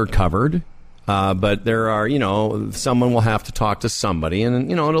things are covered. But there are, someone will have to talk to somebody,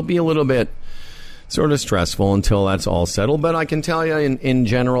 and, it'll be a little bit sort of stressful until that's all settled. But I can tell you in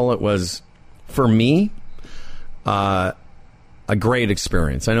general, it was, for me, a great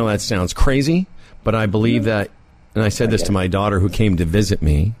experience. I know that sounds crazy, but I believe that, and I said this to my daughter who came to visit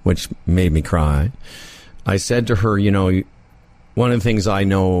me, which made me cry. I said to her, one of the things I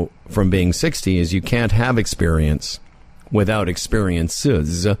know from being 60 is you can't have experience without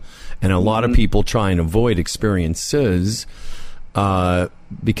experiences. And a lot of people try and avoid experiences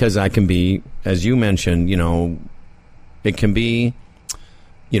because I can be, as you mentioned, it can be,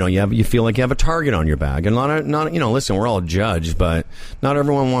 you feel like you have a target on your back. And not listen, we're all judged, but not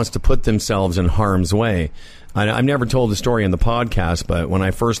everyone wants to put themselves in harm's way. I've never told the story in the podcast, but when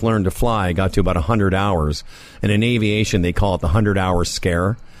I first learned to fly, I got to about 100 hours. And in aviation, they call it the 100-hour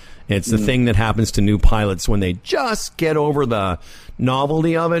scare. It's the thing that happens to new pilots when they just get over the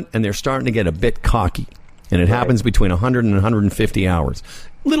novelty of it and they're starting to get a bit cocky. And it happens between 100 and 150 hours.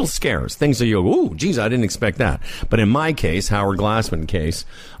 Little scares, things that you go, ooh, geez, I didn't expect that. But in my case, Howard Glassman case,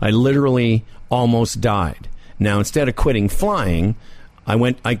 I literally almost died. Now, instead of quitting flying,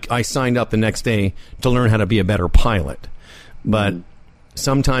 I signed up the next day to learn how to be a better pilot. But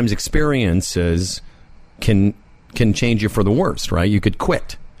sometimes experiences can change you for the worst, right? You could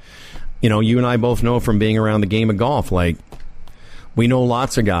quit. You and I both know from being around the game of golf, like, we know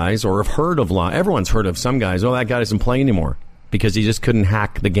lots of guys, or have heard of everyone's heard of some guys, that guy doesn't play anymore because he just couldn't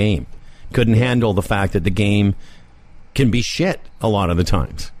hack the game. Couldn't handle the fact that the game can be shit a lot of the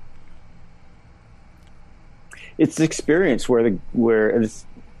times. It's the experience where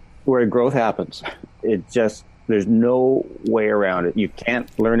growth happens. There's no way around it. You can't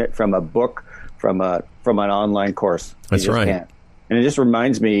learn it from a book, from an online course. That's right. Can't. And it just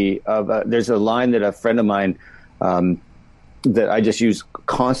reminds me of there's a line that a friend of mine that I just use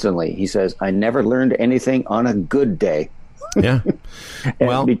constantly. He says, "I never learned anything on a good day." Yeah.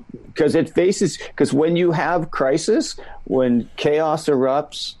 Well, because when you have crisis, when chaos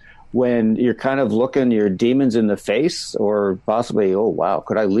erupts, when you're kind of looking your demons in the face, or possibly, oh wow,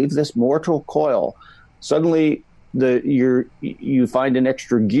 could I leave this mortal coil? Suddenly, you find an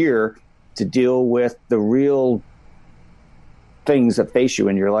extra gear to deal with the real things that face you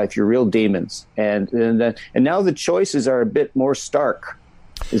in your life, your real demons, and now the choices are a bit more stark.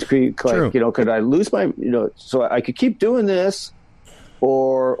 It's like, could I lose my, so I could keep doing this,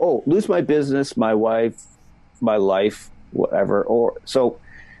 or lose my business, my wife, my life, whatever, or so.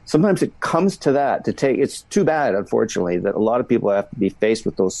 Sometimes it comes to that it's too bad, unfortunately, that a lot of people have to be faced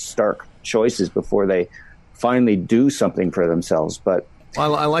with those stark choices before they finally do something for themselves. But I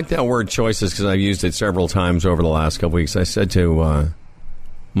like that word choices because I've used it several times over the last couple of weeks. I said to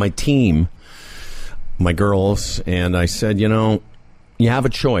my team, my girls, and I said, you have a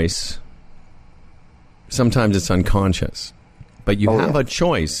choice. Sometimes it's unconscious, but you have a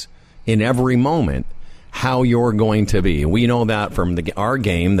choice in every moment how you're going to be. We know that from our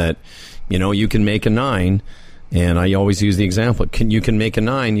game that, you can make a 9, and I always use the example. You can make a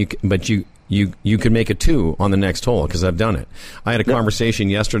 9, but you can make a 2 on the next hole, because I've done it. I had a conversation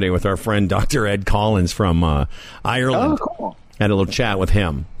yesterday with our friend Dr. Ed Collins from Ireland. Oh, cool. I had a little chat with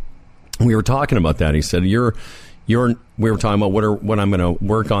him. We were talking about that. He said, we were talking about what I'm going to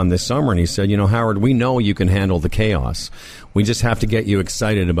work on this summer, and he said, Howard, we know you can handle the chaos. We just have to get you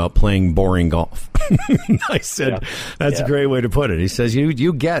excited about playing boring golf. I said, that's a great way to put it. He says, we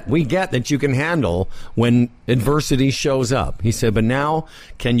get that you can handle when adversity shows up. He said, but now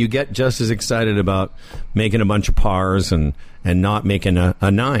can you get just as excited about making a bunch of pars and not making a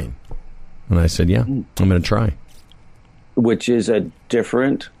 9? And I said, yeah, I'm going to try. Which is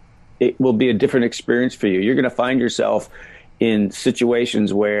it will be a different experience for you. You're going to find yourself in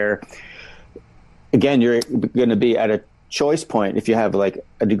situations where, again, you're going to be at a choice point if you have like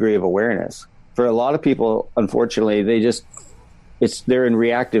a degree of awareness. For a lot of people, unfortunately, they're in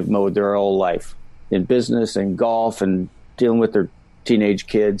reactive mode their whole life, in business and golf and dealing with their teenage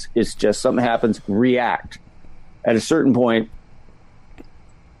kids. It's just something happens, react. At a certain point,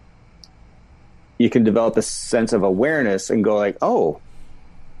 you can develop a sense of awareness and go like, oh,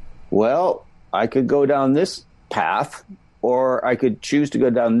 well, I could go down this path, or I could choose to go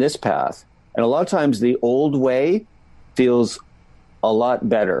down this path. And a lot of times the old way feels a lot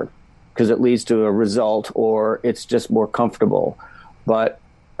better because it leads to a result, or it's just more comfortable. But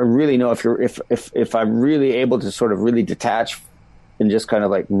I really know if I'm really able to sort of really detach and just kind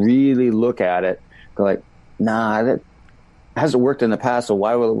of like really look at it, go like, nah, that hasn't worked in the past, so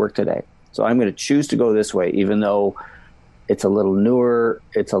why will it work today? So I'm going to choose to go this way, even though it's a little newer,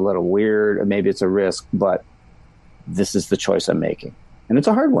 it's a little weird, and maybe it's a risk, but this is the choice I'm making. And it's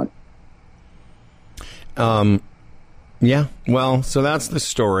a hard one. Yeah. Well, so that's the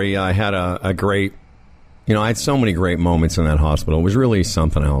story. I had a great I had so many great moments in that hospital. It was really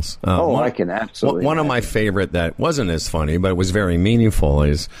something else. I can absolutely. One of my favorite that wasn't as funny, but it was very meaningful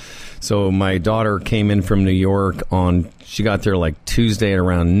is, so my daughter came in from New York she got there like Tuesday at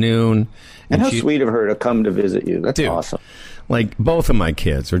around noon. And how sweet of her to come to visit you. That's awesome. Like both of my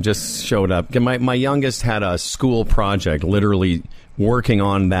kids just showed up. My youngest had a school project literally working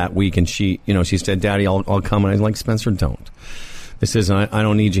on that week. And she said, Daddy, I'll come. And I was like, Spencer, don't. This is, I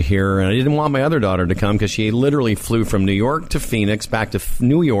don't need you here. And I didn't want my other daughter to come because she literally flew from New York to Phoenix, back to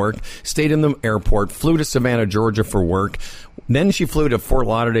New York, stayed in the airport, flew to Savannah, Georgia for work. Then she flew to Fort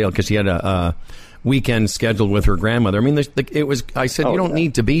Lauderdale because she had a weekend scheduled with her grandmother. I mean, I said, you don't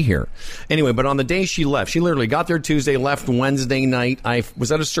need to be here. Anyway, but on the day she left, she literally got there Tuesday, left Wednesday night. I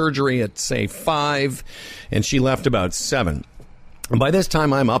was at a surgery at, say, 5, and she left about 7. By this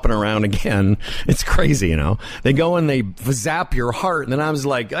time, I'm up and around again. It's crazy, They go and they zap your heart, and then I was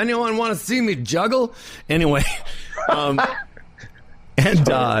like, anyone want to see me juggle? Anyway, I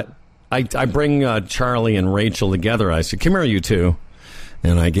bring Charlie and Rachel together. I said, come here, you two.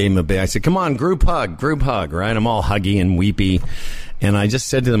 And I gave him a big, I said, come on, group hug, right? I'm all huggy and weepy. And I just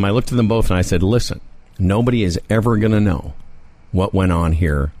said to them, I looked at them both and I said, listen, nobody is ever going to know what went on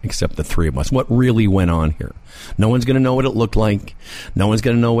here except the three of us. What really went on here. No one's going to know what it looked like. No one's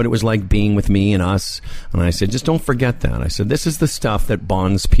going to know what it was like being with me and us. And I said, just don't forget that. I said, this is the stuff that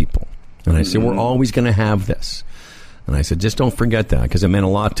bonds people. And I said, we're always going to have this. And I said, just don't forget that because it meant a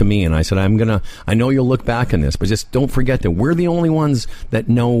lot to me. And I said, I know you'll look back on this, but just don't forget that we're the only ones that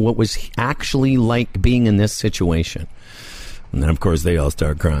know what was actually like being in this situation. And then, of course, they all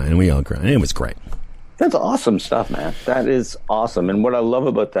start crying and we all cried. And it was great. That's awesome stuff, man. That is awesome. And what I love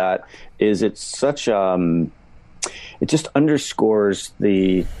about that is it's such, it just underscores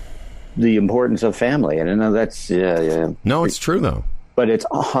the importance of family. And I know that's, yeah. No, it's true though. But it's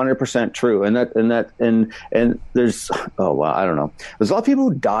 100% true. And there's, oh, wow, I don't know. There's a lot of people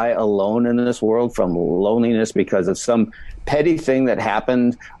who die alone in this world from loneliness because of some petty thing that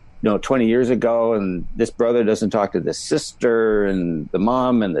happened, 20 years ago. And this brother doesn't talk to this sister and the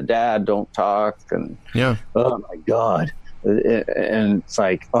mom and the dad don't talk. And oh my God. And it's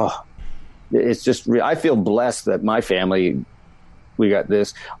like, it's just, I feel blessed that my family, we got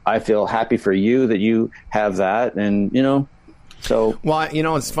this. I feel happy for you that you have that. And, so, well,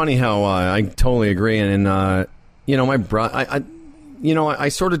 it's funny how I totally agree, and my brother, I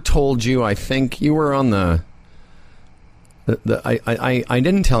sort of told you. I think you were on I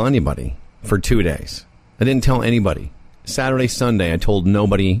didn't tell anybody for 2 days. I didn't tell anybody. Saturday, Sunday, I told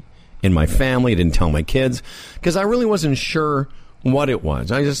nobody in my family. I didn't tell my kids because I really wasn't sure what it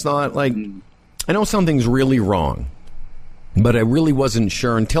was. I just thought, I know something's really wrong, but I really wasn't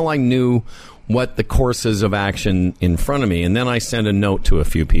sure until I knew what the courses of action in front of me. And then I sent a note to a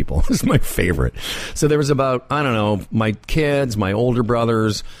few people. This is my favorite. So there was about, I don't know, my kids, my older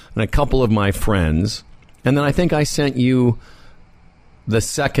brothers, and a couple of my friends. And then I think I sent you, the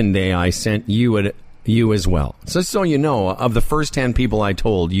second day I sent you as well. So just so you know, of the first 10 people I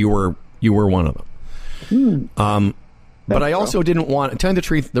told, you were one of them. But I also didn't want, to tell you the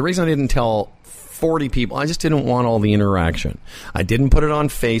truth, the reason I didn't tell 40 people, I just didn't want all the interaction. I didn't put it on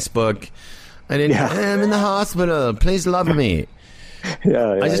Facebook. I didn't. I'm in the hospital. Please love me.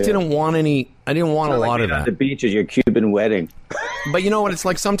 I just didn't want any. I didn't want a lot of that. The beach is your Cuban wedding. But you know what? It's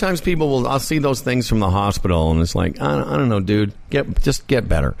like sometimes I'll see those things from the hospital, and it's like, I don't know, dude. Just get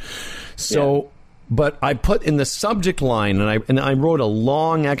better. So, but I put in the subject line, and I wrote a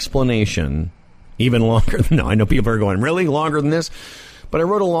long explanation, even longer than. No, I know people are going, really longer than this, but I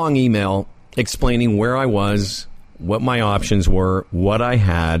wrote a long email explaining where I was, what my options were, what I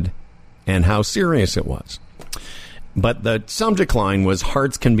had, and how serious it was. But the subject line was,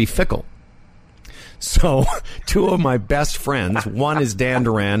 hearts can be fickle. So 2 of my best friends, one is Dan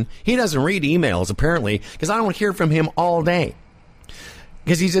Duran. He doesn't read emails, apparently, because I don't hear from him all day.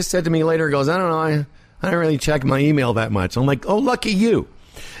 Because he just said to me later, he goes, I don't know, I don't really check my email that much. I'm like, oh, lucky you.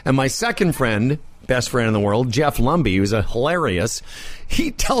 And my second friend, best friend in the world, Jeff Lumby, who's hilarious, he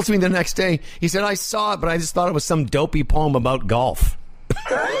tells me the next day, he said, I saw it, but I just thought it was some dopey poem about golf.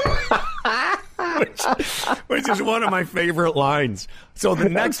 which is one of my favorite lines. So the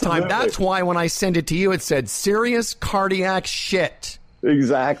next time, that's why when I send it to you, it said serious cardiac shit.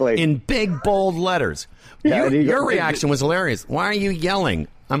 Exactly. In big, bold letters. Your reaction was hilarious. Why are you yelling?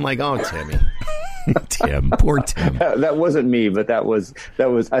 I'm like, oh, Timmy. Tim, poor Tim. That wasn't me, but that was.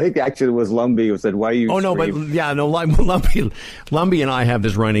 I think actually it was Lumby who said, "Why are you?" Oh no, but Lumby and I have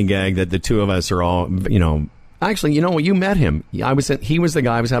this running gag that the two of us are all, Actually, you met him. He was the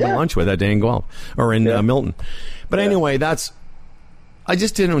guy I was having lunch with that day in Guelph or in Milton. But anyway, that's I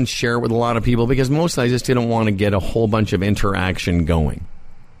just didn't share it with a lot of people because mostly I just didn't want to get a whole bunch of interaction going.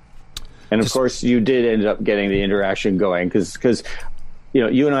 And of course, you did end up getting the interaction going because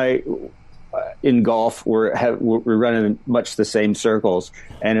you and I in golf we're running much the same circles,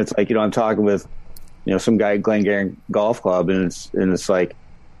 and it's like I'm talking with some guy at Glengarry Golf Club, and it's like,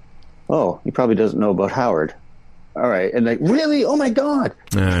 oh, he probably doesn't know about Howard. All right, and like, really? Oh my God!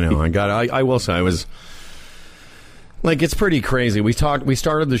 I know. I will say I was like, it's pretty crazy. We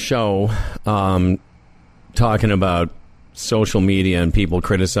started the show talking about social media and people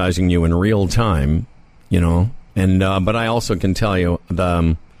criticizing you in real time, and but I also can tell you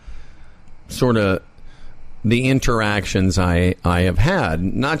the sort of the interactions I have had,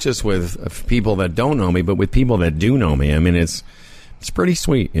 not just with people that don't know me, but with people that do know me. I mean, it's pretty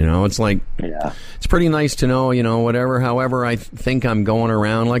sweet, It's like, it's pretty nice to know, however I think I'm going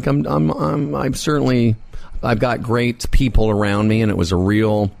around. Like I'm certainly, I've got great people around me, and it was a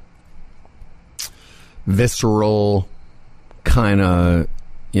real visceral kind of,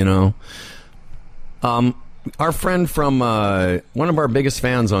 our friend from one of our biggest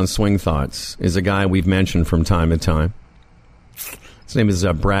fans on Swing Thoughts is a guy we've mentioned from time to time. His name is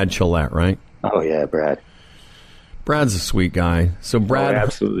Brad Chillette, right? Oh yeah, Brad. Brad's a sweet guy. So Brad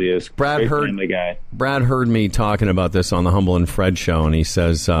absolutely is. Brad heard me talking about this on the Humble and Fred show, and he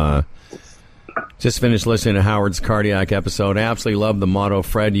says, just finished listening to Howard's cardiac episode. I absolutely love the motto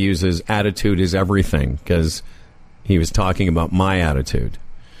Fred uses, attitude is everything, because he was talking about my attitude.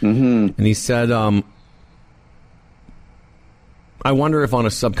 Mm-hmm. And he said, I wonder if on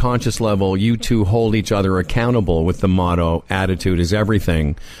a subconscious level you two hold each other accountable with the motto, attitude is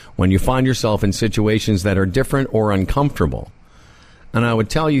everything, when you find yourself in situations that are different or uncomfortable. And I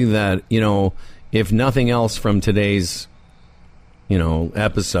would tell you that, if nothing else from today's,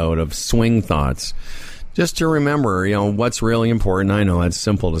 episode of Swing Thoughts, just to remember, what's really important. I know that's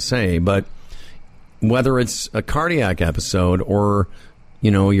simple to say, but whether it's a cardiac episode or,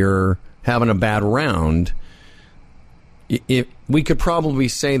 you're having a bad round, we could probably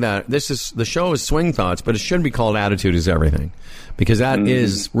say that the show is Swing Thoughts, but it should be called Attitude is Everything, because that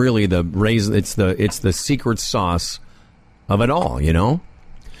is really it's the secret sauce of it all,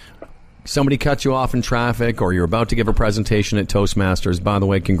 Somebody cuts you off in traffic, or you're about to give a presentation at Toastmasters. By the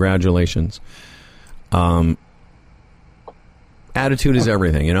way, congratulations. Attitude is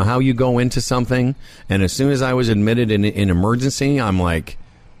everything. How you go into something, and as soon as I was admitted in emergency, I'm like,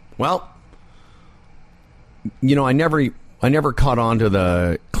 well, I never caught on to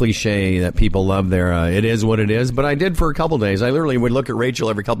the cliche that people love there. It is what it is, but I did for a couple days. I literally would look at Rachel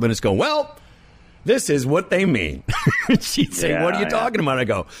every couple minutes, go, well, this is what they mean. She'd say, what are you talking about? I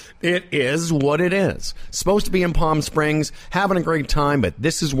go, it is what it is. Supposed to be in Palm Springs, having a great time, but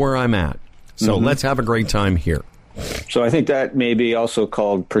this is where I'm at. So let's have a great time here. So I think that may be also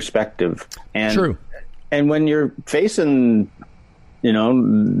called perspective. And, true. And when you're facing,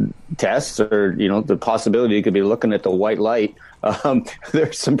 tests or, the possibility you could be looking at the white light,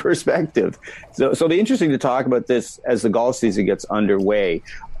 there's some perspective. So it'll be interesting to talk about this as the golf season gets underway.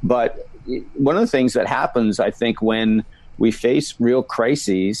 But one of the things that happens, I think, when we face real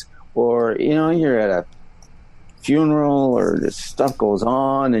crises, or, you're at a funeral or this stuff goes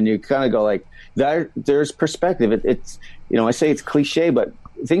on and you kind of go like, there's perspective. It's, I say it's cliche, but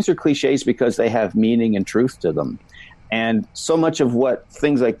things are cliches because they have meaning and truth to them. And so much of what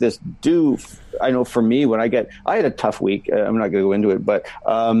things like this do, I know for me, I had a tough week. I'm not going to go into it, but,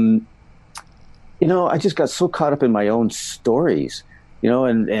 I just got so caught up in my own stories,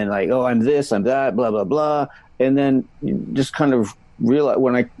 and like, oh, I'm this, I'm that, blah, blah, blah. And then you just kind of realize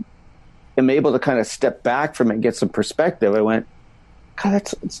when I am able to kind of step back from it and get some perspective, I went, God,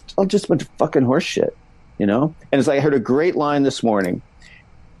 it's all just a bunch of fucking horse shit, And it's like I heard a great line this morning,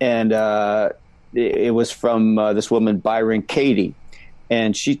 and it was from this woman, Byron Katie.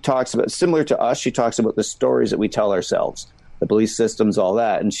 And she talks about, similar to us, she talks about the stories that we tell ourselves, the belief systems, all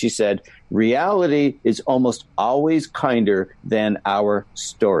that. And she said, reality is almost always kinder than our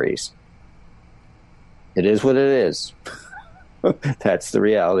stories. It is what it is. That's the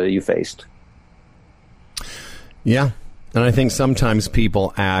reality you faced. Yeah. And I think sometimes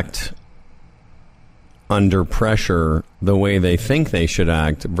people act under pressure the way they think they should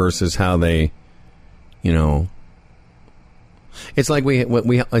act versus how they, it's like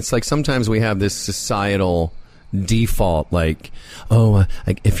it's like sometimes we have this societal default, like, oh,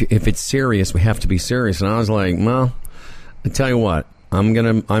 if it's serious, we have to be serious. And I was like, well, I tell you what, I'm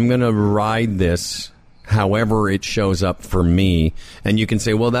gonna ride this however it shows up for me. And you can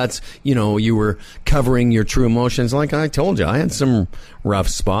say, well, that's, you were covering your true emotions. Like I told you, I had some rough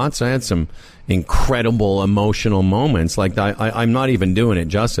spots. I had some, incredible emotional moments. Like I'm not even doing it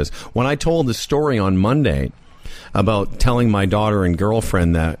justice. When I told the story on Monday about telling my daughter and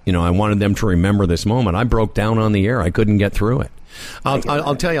girlfriend that, I wanted them to remember this moment, I broke down on the air. I couldn't get through it.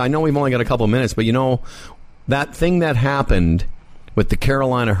 I'll tell you, I know we've only got a couple of minutes, but that thing that happened with the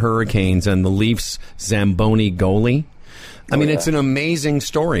Carolina Hurricanes and the Leafs Zamboni goalie, it's an amazing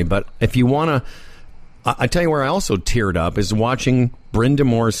story. But if you want to, I tell you where I also teared up is watching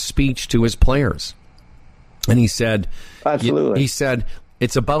Brindamore's speech to his players. And he said, absolutely. He said,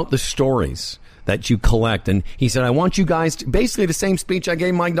 it's about the stories that you collect. And he said, I want you guys to, basically the same speech I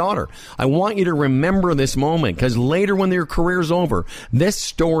gave my daughter. I want you to remember this moment because later when your career's over, this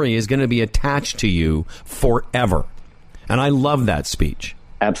story is going to be attached to you forever. And I love that speech.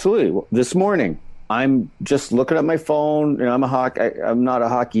 Absolutely. This morning, I'm just looking at my phone, and I'm not a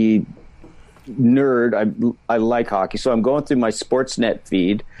hockey nerd. I like hockey. So I'm going through my Sportsnet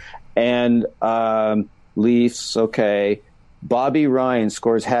feed, and Leafs, okay, Bobby Ryan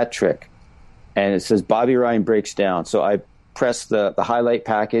scores hat trick. And it says Bobby Ryan breaks down. So I pressed the highlight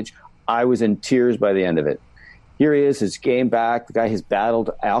package. I was in tears by the end of it. Here he is, his game back. The guy has battled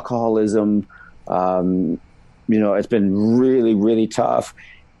alcoholism. It's been really, really tough.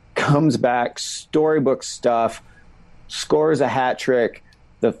 Comes back, storybook stuff, scores a hat trick.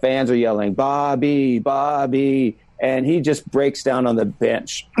 The fans are yelling, Bobby, Bobby. And he just breaks down on the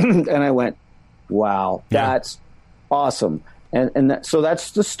bench. And I went, wow, that's awesome. So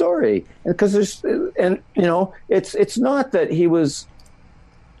that's the story. Because it's not that he was,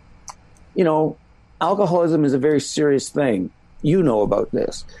 alcoholism is a very serious thing. You know about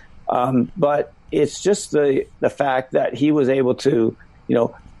this. But it's just the fact that he was able to,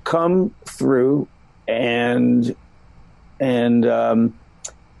 come through and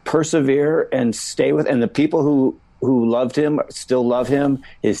persevere and stay with, and the people who loved him still love him.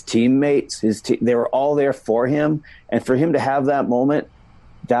 His teammates, they were all there for him, and for him to have that moment,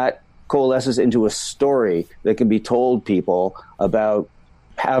 that coalesces into a story that can be told people about,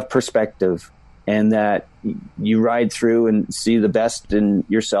 have perspective, and that you ride through and see the best in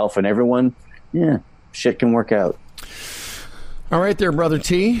yourself and everyone. Yeah, shit can work out. All right there, Brother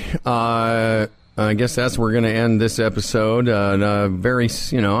T. I guess that's where we're going to end this episode. I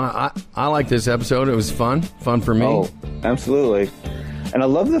like this episode. It was fun for me. Oh, absolutely. And I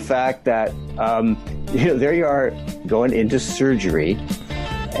love the fact that, there you are going into surgery,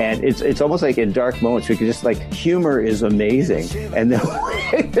 and it's almost like in dark moments, we could just humor is amazing. And then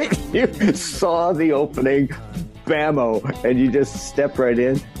you saw the opening, bammo, and you just step right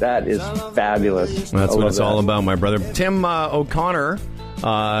in. That is fabulous. That's what it's all about, my brother. Tim O'Connor,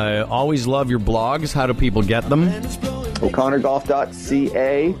 always love your blogs. How do people get them?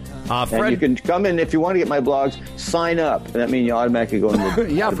 O'ConnorGolf.ca. Fred, and you can come in if you want to get my blogs. Sign up. That means you automatically go into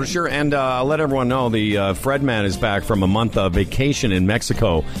the... Yeah, for sure. And I'll let everyone know the Fred Man is back from a month of vacation in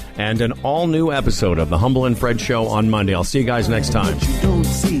Mexico, and an all-new episode of the Humble and Fred Show on Monday. I'll see you guys next time. But you don't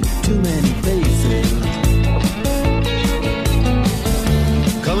see too many faces.